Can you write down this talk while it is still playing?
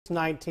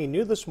19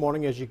 new this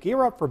morning. As you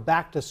gear up for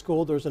back to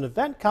school, there's an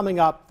event coming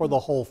up for the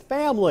whole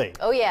family.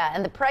 Oh yeah,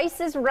 and the price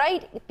is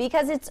right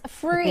because it's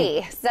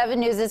free. 7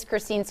 News'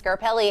 Christine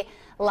Scarpelli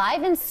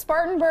live in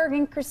Spartanburg.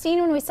 And Christine,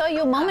 when we saw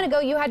you a moment ago,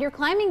 you had your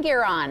climbing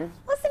gear on.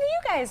 Listen to you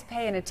guys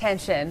paying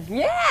attention.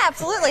 Yeah,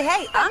 absolutely.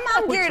 Hey,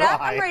 I'm geared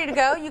up. I'm ready to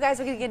go. You guys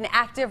are going to get an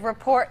active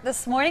report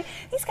this morning.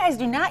 These guys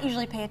do not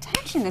usually pay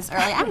attention this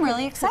early. I'm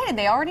really excited.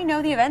 They already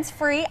know the event's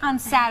free on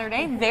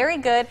Saturday. Very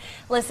good.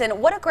 Listen,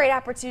 what a great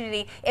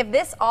opportunity. If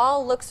this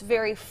all looks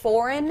very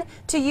foreign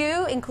to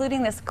you,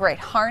 including this great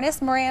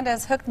harness Miranda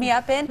has hooked me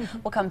up in,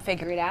 we'll come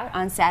figure it out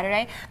on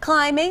Saturday.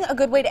 Climbing, a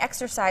good way to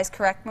exercise,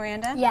 correct,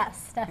 Miranda?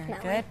 Yes, definitely.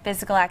 Very good.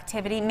 Physical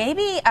activity.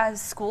 Maybe a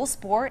school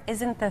sport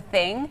isn't the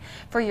thing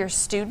for your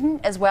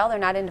student as well. They're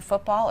not into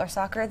football or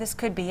soccer. This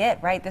could be it,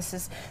 right? This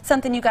is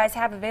something you guys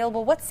have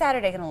available. What's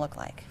Saturday going to look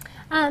like?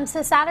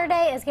 So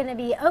Saturday is going to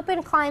be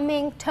open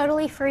climbing,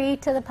 totally free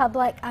to the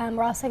public.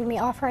 We're also going to be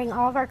offering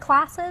all of our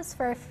classes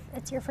for if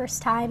it's your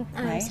first time,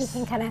 Nice. so you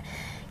can kind of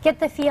get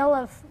the feel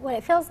of what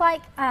it feels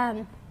like.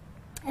 And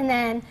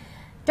then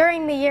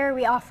during the year,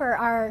 we offer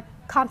our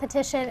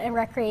competition and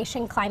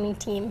recreation climbing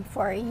team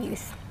for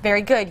youth.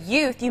 Very good.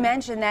 Youth, you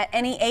mentioned that.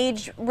 Any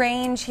age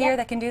range here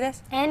that can do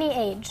this? Any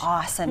age.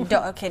 Awesome.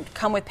 Okay,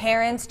 come with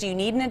parents. Do you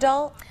need an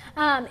adult?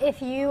 If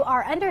you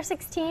are under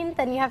 16,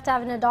 then you have to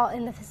have an adult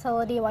in the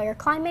facility while you're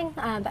climbing.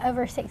 But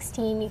over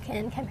 16, you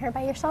can come here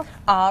by yourself.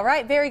 All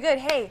right, very good.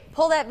 Hey,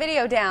 pull that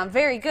video down.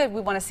 Very good. We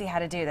want to see how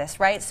to do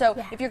this, right?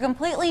 So if you're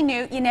completely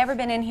new, you've never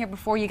been in here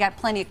before, you got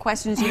plenty of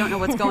questions, you don't know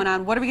what's going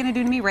on, what are we going to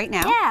do to me right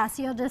now? Yeah,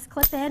 so you'll just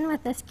clip in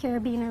with this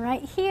carabiner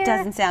right here.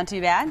 Doesn't sound too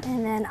bad.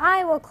 And then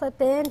I will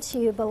clip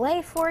into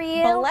belay for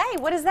you. Belay,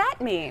 what does that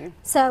mean?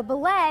 So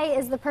belay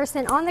is the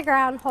person on the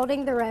ground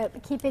holding the rope,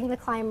 keeping the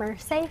climber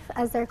safe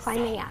as they're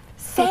climbing up.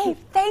 Safe.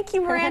 Thank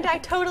you, Miranda. I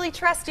totally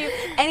trust you.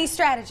 Any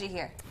strategy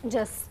here?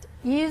 Just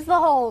use the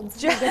holds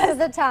to get to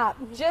the top.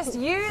 Just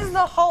use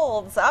the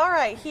holds. All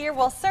right, here,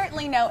 well,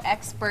 certainly no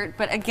expert,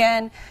 but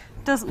again,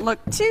 doesn't look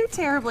too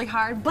terribly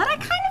hard, but I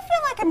kind of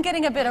feel like I'm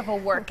getting a bit of a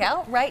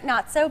workout, right?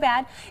 Not so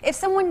bad. If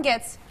someone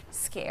gets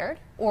scared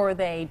or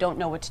they don't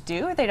know what to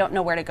do or they don't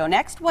know where to go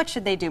next, what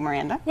should they do,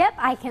 Miranda? Yep,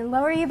 I can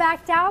lower you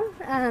back down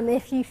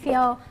if you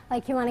feel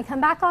like you want to come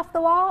back off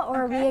the wall,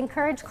 or we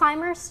encourage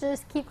climbers to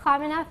just keep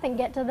climbing up and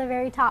get to the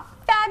very top.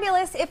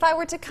 Fabulous. If I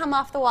were to come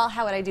off the wall,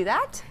 how would I do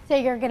that? So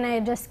you're going to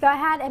just go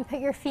ahead and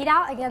put your feet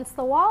out against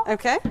the wall.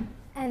 Okay.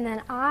 And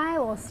then I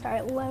will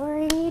start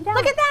lowering you down.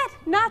 Look at that!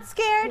 Not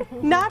scared,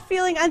 not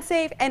feeling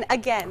unsafe. And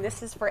again,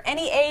 this is for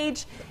any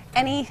age,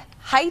 any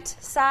height,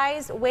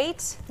 size,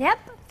 weight. Yep.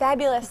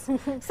 Fabulous.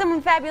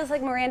 Someone fabulous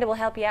like Miranda will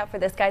help you out for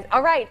this, guys.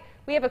 All right,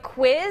 we have a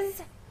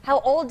quiz. How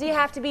old do you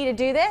have to be to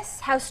do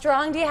this? How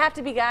strong do you have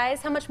to be,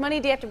 guys? How much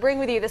money do you have to bring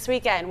with you this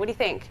weekend? What do you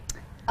think?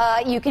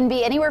 You can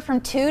be anywhere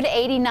from 2 to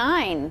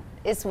 89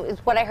 is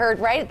what I heard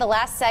right at the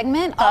last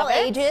segment. All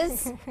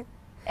ages.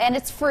 And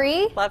it's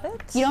free. Love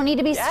it. You don't need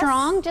to be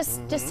strong.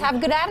 Just have a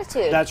good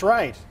attitude. That's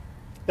right.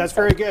 That's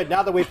very good.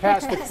 Now that we've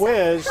passed the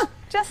quiz,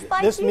 Just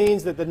like this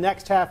means that the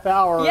next half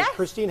hour, Yes.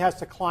 Christine has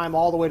to climb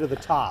all the way to the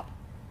top.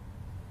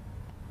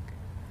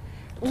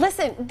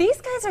 Listen,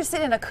 these guys are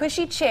sitting in a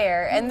cushy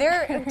chair and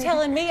they're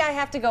telling me I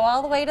have to go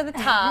all the way to the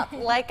top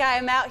like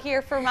I'm out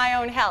here for my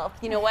own health.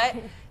 You know what?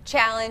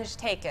 Challenge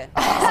taken.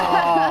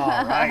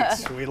 All right.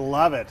 We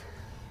love it.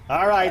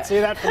 All right. See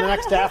you that for the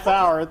next half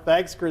hour.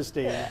 Thanks,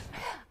 Christine.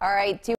 All right.